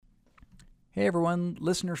Hey everyone,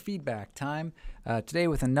 listener feedback time. Today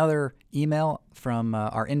with another email from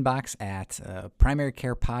our inbox at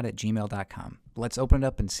primarycarepod@gmail.com. Let's open it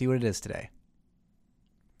up and see what it is today.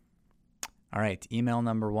 All right, email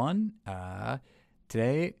number one.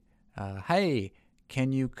 Today, hey,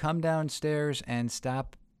 can you come downstairs and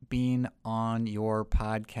stop being on your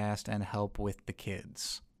podcast and help with the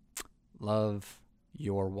kids? Love,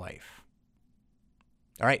 your wife.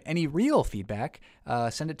 All right, any real feedback,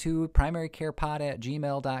 send it to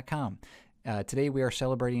primarycarepod@gmail.com. Today we are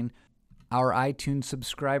celebrating our iTunes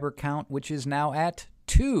subscriber count, which is now at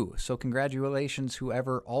 2. So congratulations,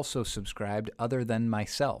 whoever also subscribed other than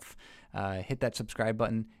myself. Hit that subscribe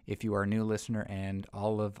button if you are a new listener, and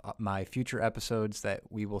all of my future episodes that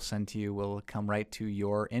we will send to you will come right to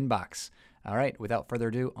your inbox. All right, without further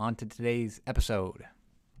ado, on to today's episode.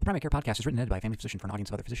 The Primary Care Podcast is written and edited by a family physician for an audience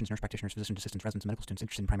of other physicians, nurse practitioners, physician assistants, residents, and medical students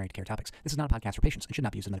interested in primary care topics. This is not a podcast for patients and should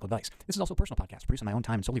not be used as medical advice. This is also a personal podcast produced on my own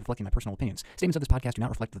time and solely reflecting my personal opinions. Statements of this podcast do not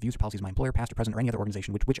reflect the views or policies of my employer, past or present, or any other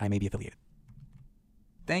organization with which I may be affiliated.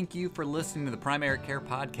 Thank you for listening to the Primary Care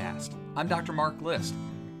Podcast. I'm Dr. Mark List,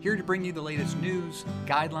 here to bring you the latest news,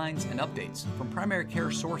 guidelines, and updates from primary care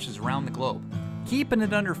sources around the globe. Keeping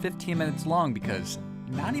it under 15 minutes long because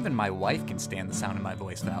not even my wife can stand the sound of my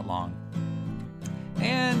voice that long.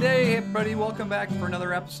 And hey everybody, welcome back for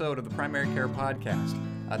another episode of the Primary Care Podcast.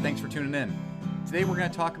 Thanks for tuning in. Today we're going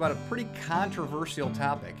to talk about a pretty controversial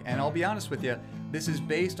topic, and I'll be honest with you, this is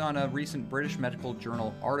based on a recent British Medical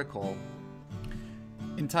Journal article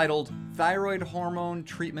entitled Thyroid Hormone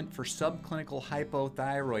Treatment for Subclinical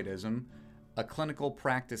Hypothyroidism, a Clinical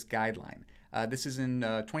Practice Guideline. This is in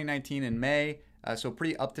 2019 in May, so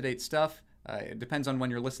pretty up-to-date stuff. It depends on when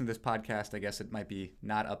you're listening to this podcast. I guess it might be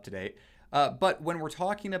not up-to-date. But when we're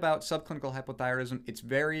talking about subclinical hypothyroidism, it's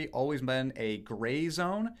always been a gray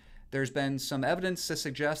zone. There's been some evidence to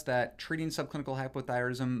suggest that treating subclinical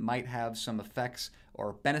hypothyroidism might have some effects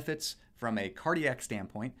or benefits from a cardiac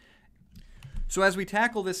standpoint. So as we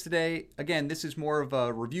tackle this today, again, this is more of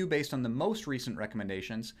a review based on the most recent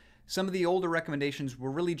recommendations. Some of the older recommendations were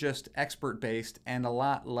really just expert-based and a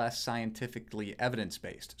lot less scientifically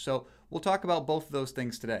evidence-based. So we'll talk about both of those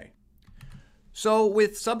things today. So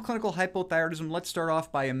with subclinical hypothyroidism, let's start off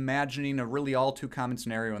by imagining a really all too common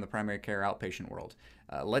scenario in the primary care outpatient world.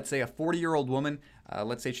 Let's say a 40-year-old woman,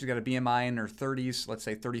 let's say she's got a BMI in her 30s, let's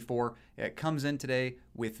say 34, comes in today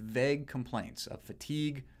with vague complaints of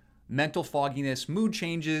fatigue, mental fogginess, mood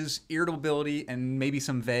changes, irritability, and maybe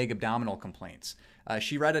some vague abdominal complaints.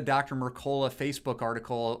 She read a Dr. Mercola Facebook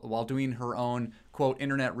article while doing her own, quote,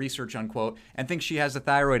 internet research, unquote, and thinks she has a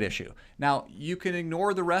thyroid issue. Now, you can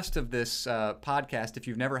ignore the rest of this podcast if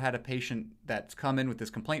you've never had a patient that's come in with this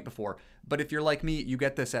complaint before, but if you're like me, you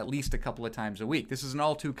get this at least a couple of times a week. This is an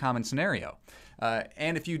all too common scenario.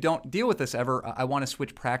 And if you don't deal with this ever, I want to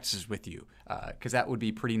switch practices with you, because that would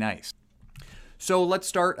be pretty nice. So let's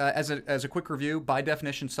start as a quick review. By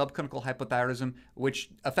definition, subclinical hypothyroidism, which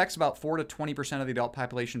affects about 4 to 20% of the adult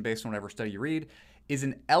population based on whatever study you read, is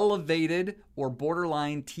an elevated or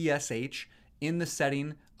borderline TSH in the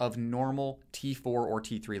setting of normal T4 or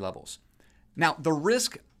T3 levels. Now, the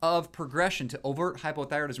risk of progression to overt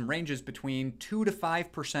hypothyroidism ranges between 2 to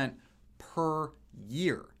 5% per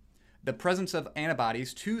year. The presence of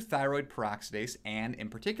antibodies to thyroid peroxidase and, in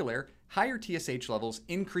particular, higher TSH levels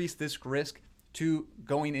increase this risk to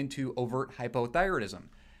going into overt hypothyroidism.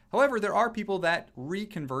 However, there are people that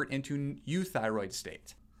reconvert into euthyroid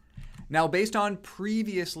state. Now, based on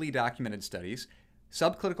previously documented studies,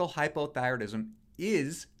 subclinical hypothyroidism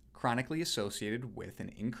is chronically associated with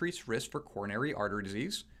an increased risk for coronary artery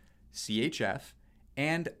disease, CHF,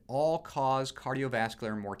 and all-cause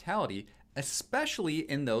cardiovascular mortality, especially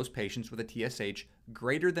in those patients with a TSH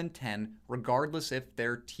greater than 10, regardless if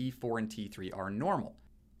their T4 and T3 are normal.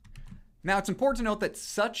 Now, it's important to note that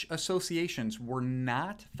such associations were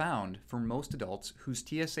not found for most adults whose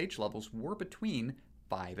TSH levels were between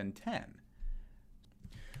 5 and 10.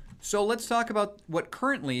 So let's talk about what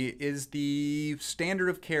currently is the standard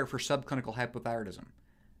of care for subclinical hypothyroidism.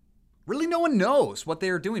 Really, no one knows what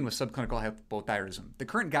they are doing with subclinical hypothyroidism. The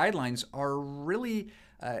current guidelines are really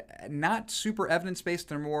not super evidence-based.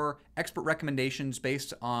 They're more expert recommendations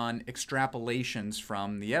based on extrapolations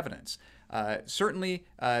from the evidence. Certainly,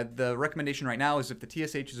 the recommendation right now is if the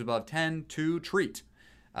TSH is above 10, to treat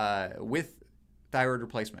with thyroid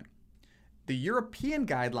replacement. The European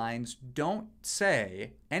guidelines don't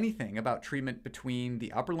say anything about treatment between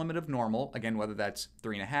the upper limit of normal, again, whether that's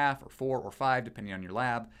 3.5 or 4 or 5, depending on your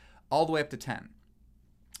lab, all the way up to 10.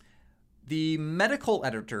 The medical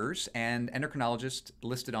editors and endocrinologists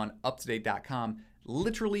listed on UpToDate.com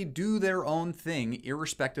literally do their own thing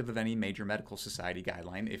irrespective of any major medical society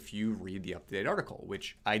guideline if you read the up-to-date article,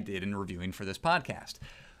 which I did in reviewing for this podcast.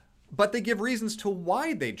 But they give reasons to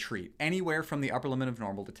why they treat anywhere from the upper limit of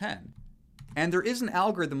normal to 10. And there is an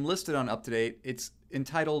algorithm listed on UpToDate. It's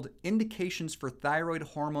entitled Indications for Thyroid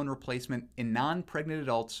Hormone Replacement in Non-Pregnant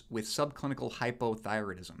Adults with Subclinical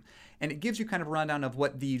Hypothyroidism. And it gives you kind of a rundown of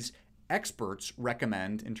what these experts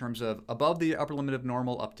recommend in terms of above the upper limit of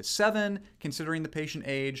normal up to 7, considering the patient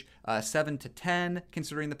age, 7 to 10,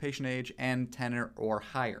 considering the patient age, and 10 or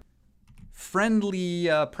higher. Friendly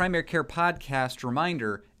primary care podcast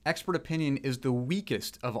reminder, expert opinion is the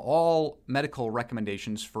weakest of all medical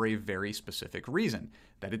recommendations for a very specific reason,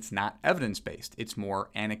 that it's not evidence-based, it's more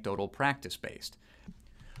anecdotal practice-based.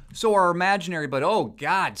 So our imaginary but, oh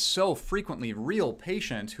God, so frequently real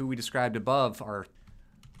patient who we described above, our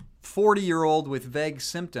 40-year-old with vague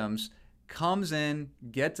symptoms, comes in,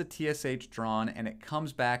 gets a TSH drawn, and it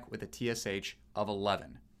comes back with a TSH of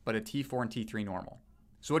 11, but a T4 and T3 normal.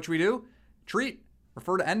 So what should we do? Treat,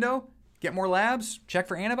 refer to endo, get more labs, check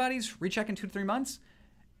for antibodies, recheck in 2 to 3 months.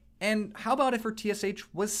 And how about if her TSH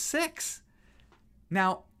was 6?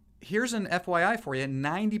 Now, here's an FYI for you.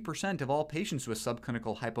 90% of all patients with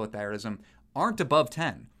subclinical hypothyroidism aren't above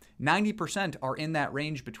 10. 90% are in that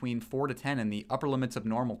range between 4 to 10 and the upper limits of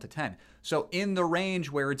normal to 10. So in the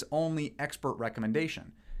range where it's only expert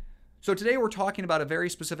recommendation. So today we're talking about a very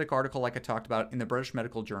specific article like I talked about in the British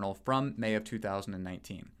Medical Journal from May of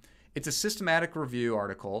 2019. It's a systematic review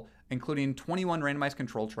article including 21 randomized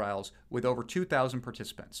control trials with over 2,000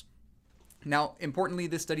 participants. Now, importantly,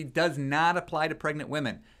 this study does not apply to pregnant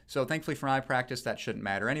women. So thankfully for my practice, that shouldn't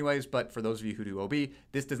matter anyways, but for those of you who do OB,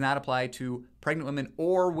 this does not apply to pregnant women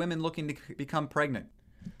or women looking to become pregnant.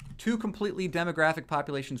 Two completely demographic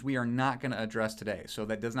populations we are not going to address today, so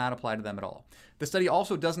that does not apply to them at all. The study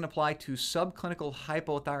also doesn't apply to subclinical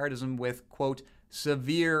hypothyroidism with, quote,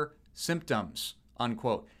 severe symptoms,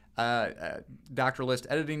 unquote. Dr. List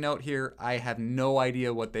editing note here, I have no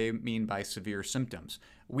idea what they mean by severe symptoms.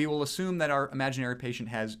 We will assume that our imaginary patient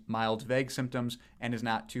has mild vague symptoms and is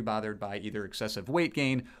not too bothered by either excessive weight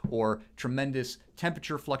gain or tremendous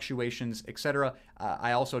temperature fluctuations, etc.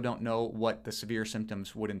 I also don't know what the severe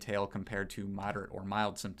symptoms would entail compared to moderate or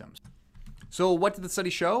mild symptoms. So what did the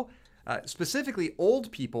study show? Specifically,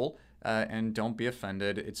 old people, and don't be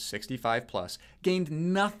offended, it's 65 plus, gained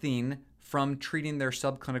nothing from treating their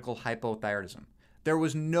subclinical hypothyroidism. There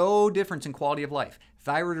was no difference in quality of life,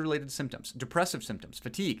 thyroid-related symptoms, depressive symptoms,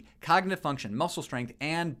 fatigue, cognitive function, muscle strength,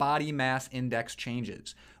 and body mass index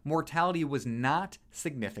changes. Mortality was not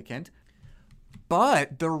significant,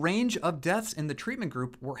 but the range of deaths in the treatment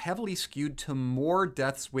group were heavily skewed to more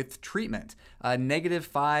deaths with treatment.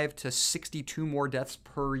 -5 to 62 more deaths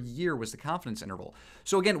per year was the confidence interval.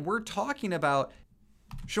 So again, we're talking about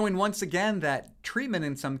showing once again that treatment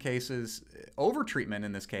in some cases, over-treatment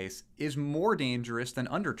in this case, is more dangerous than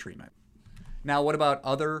under-treatment. Now, what about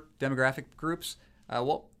other demographic groups?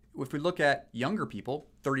 Well, if we look at younger people,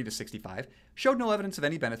 30 to 65, showed no evidence of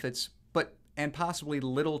any benefits, and possibly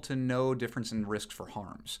little to no difference in risks for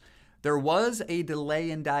harms. There was a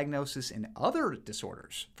delay in diagnosis in other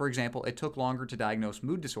disorders. For example, it took longer to diagnose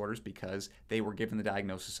mood disorders because they were given the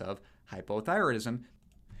diagnosis of hypothyroidism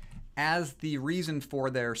as the reason for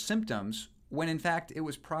their symptoms, when in fact it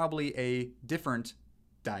was probably a different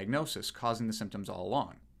diagnosis causing the symptoms all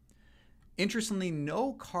along. Interestingly,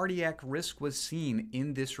 no cardiac risk was seen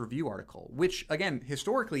in this review article, which, again,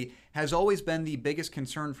 historically has always been the biggest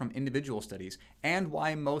concern from individual studies and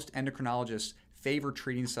why most endocrinologists favor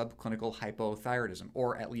treating subclinical hypothyroidism,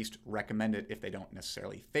 or at least recommend it if they don't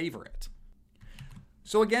necessarily favor it.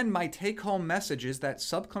 So again, my take-home message is that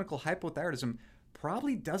subclinical hypothyroidism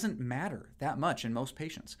probably doesn't matter that much in most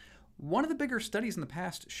patients. One of the bigger studies in the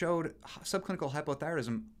past showed subclinical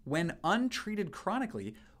hypothyroidism, when untreated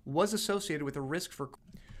chronically, was associated with a risk for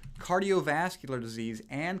cardiovascular disease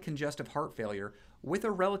and congestive heart failure with a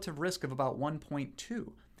relative risk of about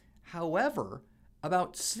 1.2. However,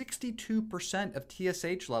 about 62% of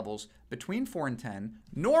TSH levels between 4 and 10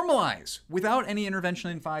 normalize without any intervention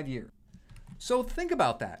in 5 years. So think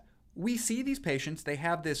about that. We see these patients, they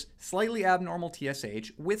have this slightly abnormal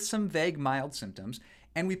TSH with some vague mild symptoms,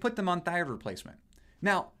 and we put them on thyroid replacement.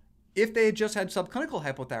 Now, if they had just had subclinical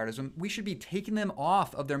hypothyroidism, we should be taking them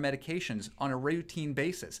off of their medications on a routine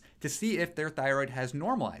basis to see if their thyroid has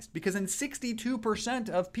normalized. Because in 62%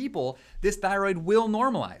 of people, this thyroid will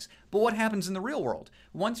normalize. But what happens in the real world?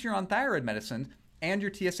 Once you're on thyroid medicine and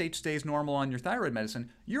your TSH stays normal on your thyroid medicine,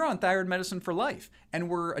 you're on thyroid medicine for life. And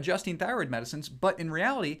we're adjusting thyroid medicines, but in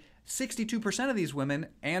reality, 62% of these women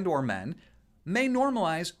and or men may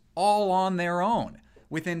normalize all on their own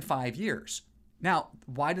within 5 years. Now,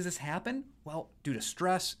 why does this happen? Well, due to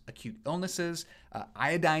stress, acute illnesses,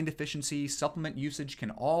 iodine deficiency, supplement usage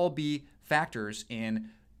can all be factors in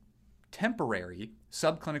temporary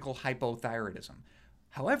subclinical hypothyroidism.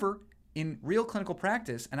 However, in real clinical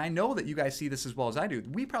practice, and I know that you guys see this as well as I do,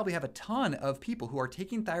 we probably have a ton of people who are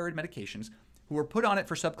taking thyroid medications, who were put on it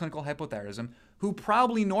for subclinical hypothyroidism, who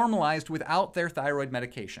probably normalized without their thyroid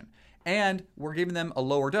medication. And we're giving them a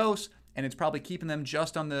lower dose, and it's probably keeping them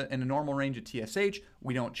just in a normal range of TSH.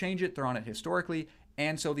 We don't change it, they're on it historically,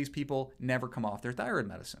 and so these people never come off their thyroid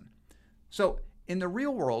medicine. So in the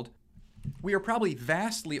real world, we are probably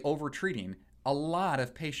vastly over-treating a lot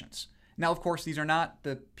of patients. Now, of course, these are not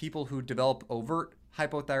the people who develop overt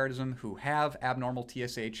hypothyroidism, who have abnormal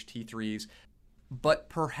TSH, T3s, but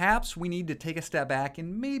perhaps we need to take a step back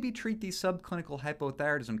and maybe treat these subclinical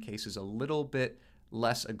hypothyroidism cases a little bit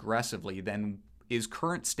less aggressively than is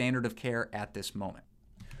current standard of care at this moment.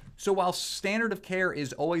 So while standard of care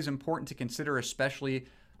is always important to consider, especially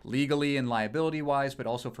legally and liability-wise, but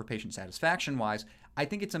also for patient satisfaction-wise, I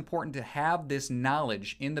think it's important to have this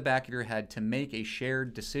knowledge in the back of your head to make a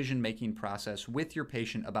shared decision-making process with your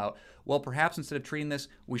patient about, well, perhaps instead of treating this,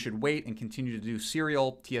 we should wait and continue to do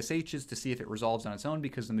serial TSHs to see if it resolves on its own,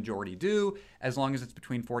 because the majority do, as long as it's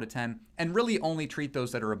between 4 to 10, and really only treat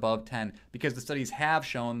those that are above 10, because the studies have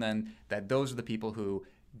shown then that those are the people who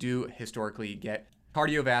do historically get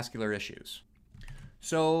cardiovascular issues.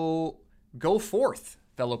 So go forth,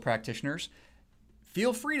 fellow practitioners.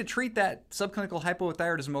 Feel free to treat that subclinical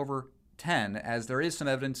hypothyroidism over 10, as there is some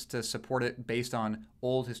evidence to support it based on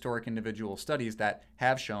old historic individual studies that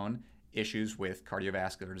have shown issues with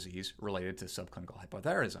cardiovascular disease related to subclinical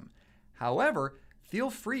hypothyroidism. However, feel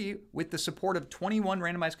free, with the support of 21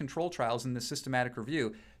 randomized control trials in the systematic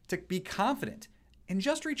review, to be confident in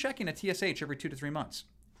just rechecking a TSH every 2 to 3 months.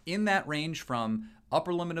 In that range from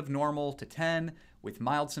upper limit of normal to 10 with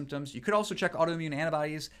mild symptoms. You could also check autoimmune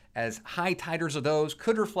antibodies, as high titers of those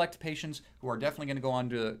could reflect patients who are definitely going to go on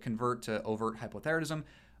to convert to overt hypothyroidism.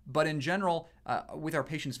 But in general, with our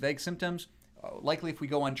patients' vague symptoms, likely if we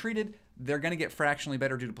go untreated, they're going to get fractionally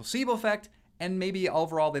better due to placebo effect, and maybe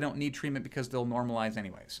overall they don't need treatment because they'll normalize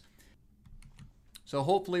anyways. So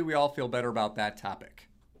hopefully we all feel better about that topic.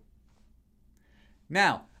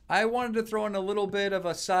 Now, I wanted to throw in a little bit of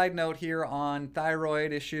a side note here on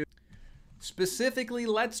thyroid issues. Specifically,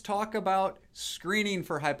 let's talk about screening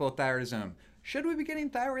for hypothyroidism. Should we be getting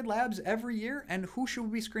thyroid labs every year, and who should we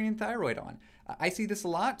be screening thyroid on? I see this a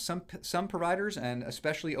lot. Some providers, and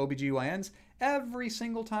especially OBGYNs, every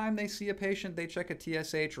single time they see a patient, they check a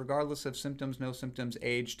TSH, regardless of symptoms, no symptoms,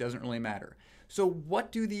 age, doesn't really matter. So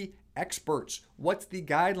what do the experts, what's the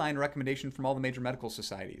guideline recommendation from all the major medical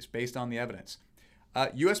societies based on the evidence?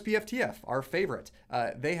 USPSTF, our favorite,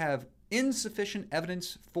 they have insufficient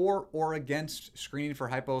evidence for or against screening for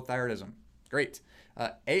hypothyroidism. Great.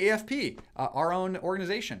 AAFP, our own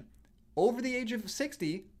organization, over the age of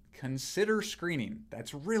 60, consider screening.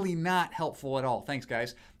 That's really not helpful at all. Thanks,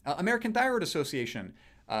 guys. American Thyroid Association,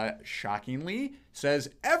 shockingly, says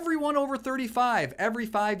everyone over 35 every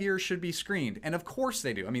 5 years should be screened. And of course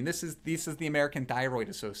they do. I mean, this is the American Thyroid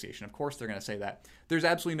Association. Of course they're going to say that. There's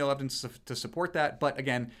absolutely no evidence to support that. But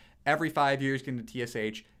again, every 5 years getting a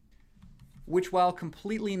TSH, which, while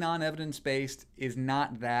completely non-evidence-based, is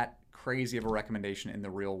not that crazy of a recommendation in the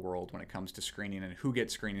real world when it comes to screening and who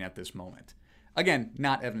gets screening at this moment. Again,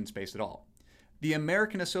 not evidence-based at all. The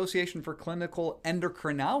American Association for Clinical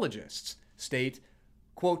Endocrinologists state,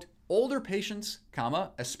 quote, older patients,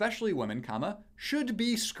 especially women, should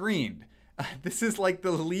be screened. This is like the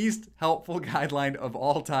least helpful guideline of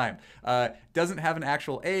all time. Doesn't have an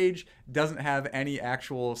actual age, doesn't have any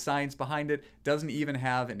actual science behind it, doesn't even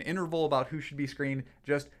have an interval about who should be screened.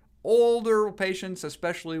 Just older patients,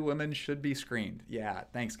 especially women, should be screened. Yeah,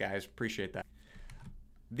 thanks guys, appreciate that.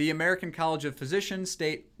 The American College of Physicians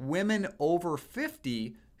state women over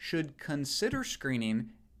 50 should consider screening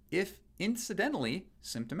if incidentally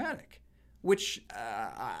symptomatic. Which,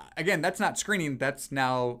 again, that's not screening, that's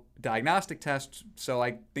now diagnostic tests, so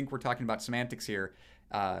I think we're talking about semantics here.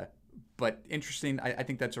 But interesting, I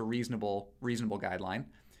think that's a reasonable guideline.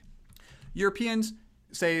 Europeans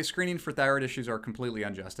say screening for thyroid issues are completely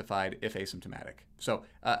unjustified if asymptomatic. So,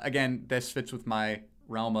 again, this fits with my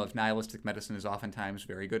realm of nihilistic medicine is oftentimes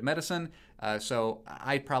very good medicine. So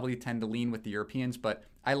I probably tend to lean with the Europeans, but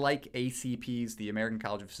I like ACP's, the American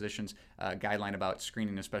College of Physicians, guideline about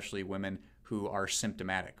screening, especially women who are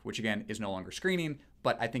symptomatic, which again is no longer screening,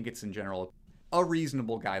 but I think it's in general a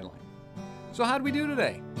reasonable guideline. So how'd we do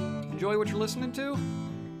today? Enjoy what you're listening to?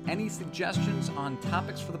 Any suggestions on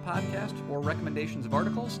topics for the podcast or recommendations of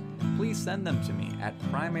articles, please send them to me at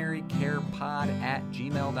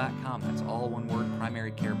primarycarepod@gmail.com. That's all one word,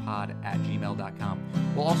 primarycarepod@gmail.com.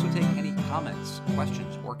 We'll also take any comments,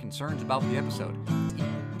 questions, or concerns about the episode.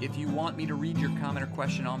 If you want me to read your comment or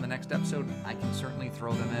question on the next episode, I can certainly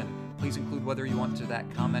throw them in. Please include whether you want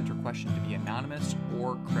that comment or question to be anonymous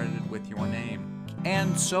or credited with your name.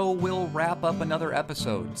 And so we'll wrap up another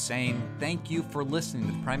episode saying thank you for listening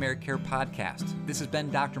to the Primary Care Podcast. This has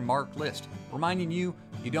been Dr. Mark List, reminding you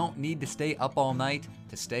you don't need to stay up all night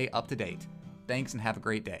to stay up to date. Thanks and have a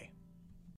great day.